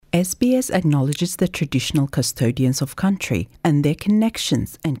SBS acknowledges the traditional custodians of country and their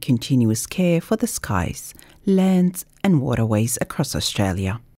connections and continuous care for the skies, lands and waterways across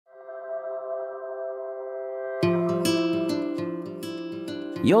Australia.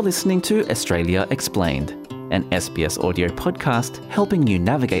 You're listening to Australia Explained, an SBS audio podcast helping you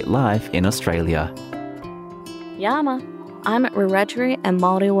navigate life in Australia. Yama, I'm Wiradjuri and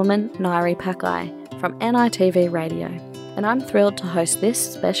Māori woman Nairi Pakai from NITV Radio, and I'm thrilled to host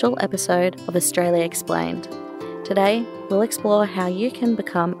this special episode of Australia Explained. Today, we'll explore how you can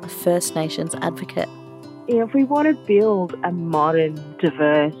become a First Nations advocate. If we want to build a modern,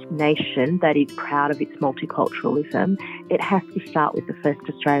 diverse nation that is proud of its multiculturalism, it has to start with the first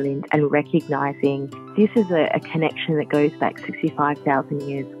Australians and recognising this is a connection that goes back 65,000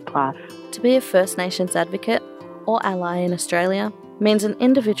 years plus. To be a First Nations advocate or ally in Australia means an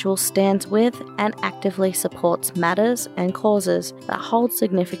individual stands with and actively supports matters and causes that hold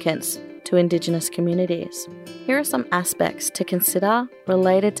significance to Indigenous communities. Here are some aspects to consider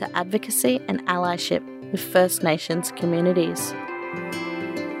related to advocacy and allyship with First Nations communities.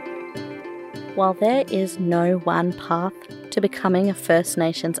 While there is no one path to becoming a First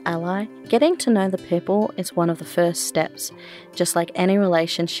Nations ally, getting to know the people is one of the first steps, just like any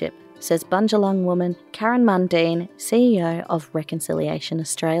relationship, says Bundjalung woman Karen Mundine, CEO of Reconciliation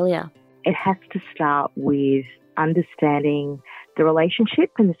Australia. It has to start with understanding the relationship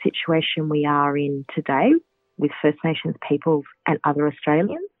and the situation we are in today with First Nations peoples and other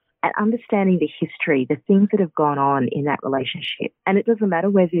Australians, and understanding the history, the things that have gone on in that relationship. And it doesn't matter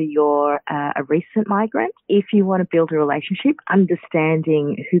whether you're a recent migrant. If you want to build a relationship,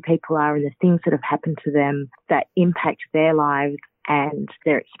 understanding who people are and the things that have happened to them that impact their lives and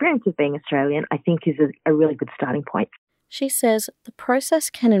their experience of being Australian, I think is a really good starting point. She says the process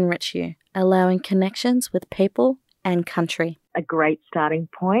can enrich you, allowing connections with people and country. A great starting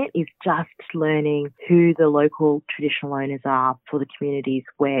point is just learning who the local traditional owners are for the communities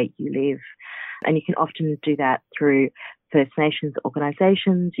where you live. And you can often do that through First Nations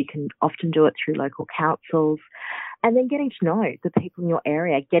organisations. You can often do it through local councils. And then getting to know the people in your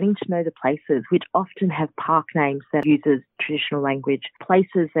area, getting to know the places, which often have park names that uses traditional language,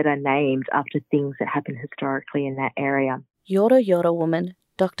 places that are named after things that happened historically in that area. Yorta Yorta woman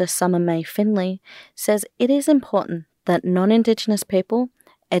Dr. Summer May Finley says it is important that non-Indigenous people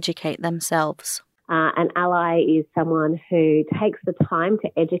educate themselves. An ally is someone who takes the time to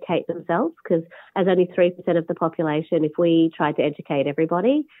educate themselves, because as only 3% of the population, if we tried to educate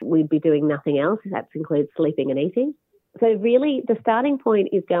everybody, we'd be doing nothing else. That includes sleeping and eating. So really, the starting point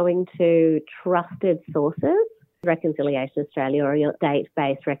is going to trusted sources. Reconciliation Australia or your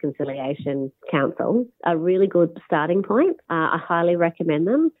state-based reconciliation council, a really good starting point. I highly recommend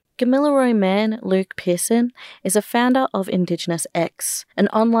them. Gamilaroi man Luke Pearson is a founder of Indigenous X, an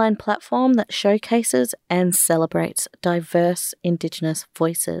online platform that showcases and celebrates diverse Indigenous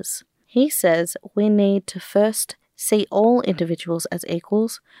voices. He says we need to first see all individuals as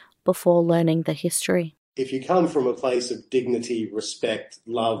equals before learning the history. If you come from a place of dignity, respect,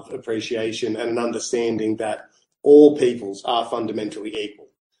 love, appreciation, and an understanding that all peoples are fundamentally equal,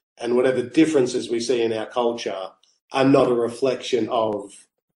 and whatever differences we see in our culture are not a reflection of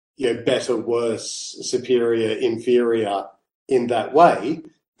better, worse, superior, inferior in that way,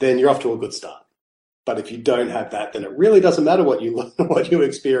 then you're off to a good start. But if you don't have that, then it really doesn't matter what you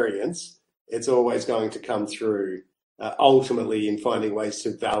experience. It's always going to come through ultimately in finding ways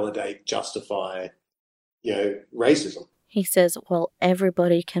to validate, justify, racism. He says while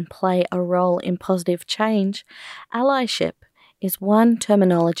everybody can play a role in positive change, allyship is one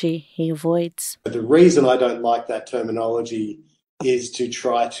terminology he avoids. The reason I don't like that terminology is to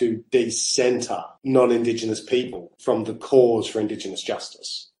try to de-centre non-Indigenous people from the cause for Indigenous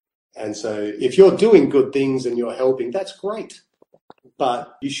justice. And so if you're doing good things and you're helping, that's great.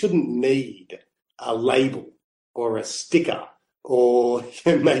 But you shouldn't need a label or a sticker or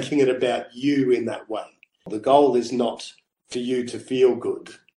making it about you in that way. The goal is not for you to feel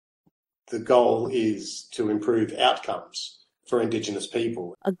good. The goal is to improve outcomes for Indigenous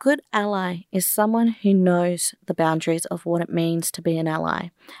people. A good ally is someone who knows the boundaries of what it means to be an ally,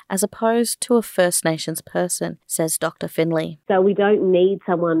 as opposed to a First Nations person, says Dr. Finley. So we don't need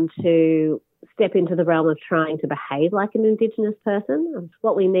someone to step into the realm of trying to behave like an Indigenous person.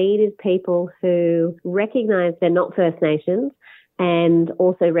 What we need is people who recognise they're not First Nations and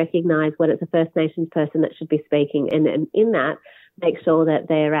also recognise when it's a First Nations person that should be speaking, and in that make sure that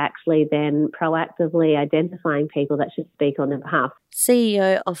they're actually then proactively identifying people that should speak on their behalf.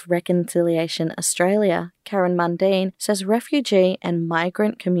 CEO of Reconciliation Australia, Karen Mundine, says refugee and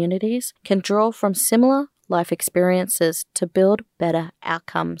migrant communities can draw from similar life experiences to build better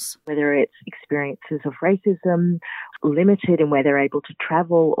outcomes. Whether it's experiences of racism, limited in where they're able to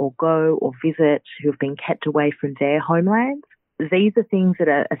travel or go or visit, who have been kept away from their homelands. These are things that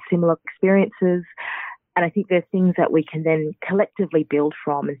are similar experiences, and I think they're things that we can then collectively build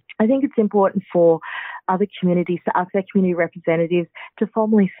from. And I think it's important for other communities, to ask their community representatives to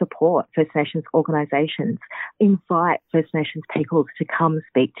formally support First Nations organisations. Invite First Nations peoples to come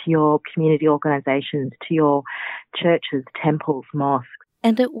speak to your community organisations, to your churches, temples, mosques.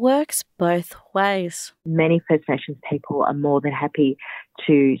 And it works both ways. Many First Nations people are more than happy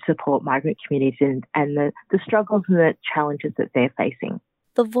to support migrant communities and the struggles and the challenges that they're facing.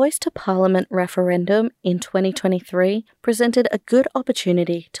 The Voice to Parliament referendum in 2023 presented a good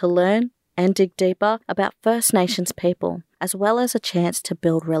opportunity to learn and dig deeper about First Nations people, as well as a chance to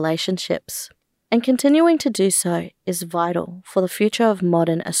build relationships. And continuing to do so is vital for the future of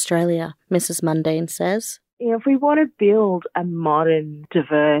modern Australia, Mrs. Mundine says. If we want to build a modern,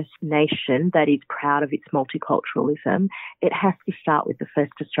 diverse nation that is proud of its multiculturalism, it has to start with the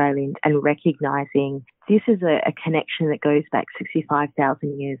first Australians and recognising this is a connection that goes back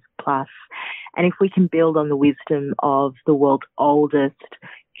 65,000 years plus. And if we can build on the wisdom of the world's oldest,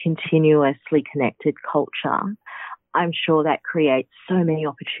 continuously connected culture, I'm sure that creates so many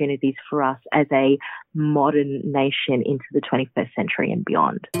opportunities for us as a modern nation into the 21st century and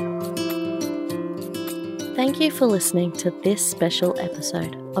beyond. Thank you for listening to this special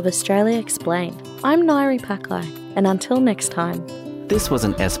episode of Australia Explained. I'm Nairi Pakai, and until next time. This was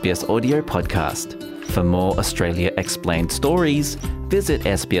an SBS audio podcast. For more Australia Explained stories, visit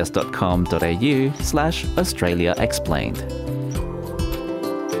sbs.com.au/Australia Explained.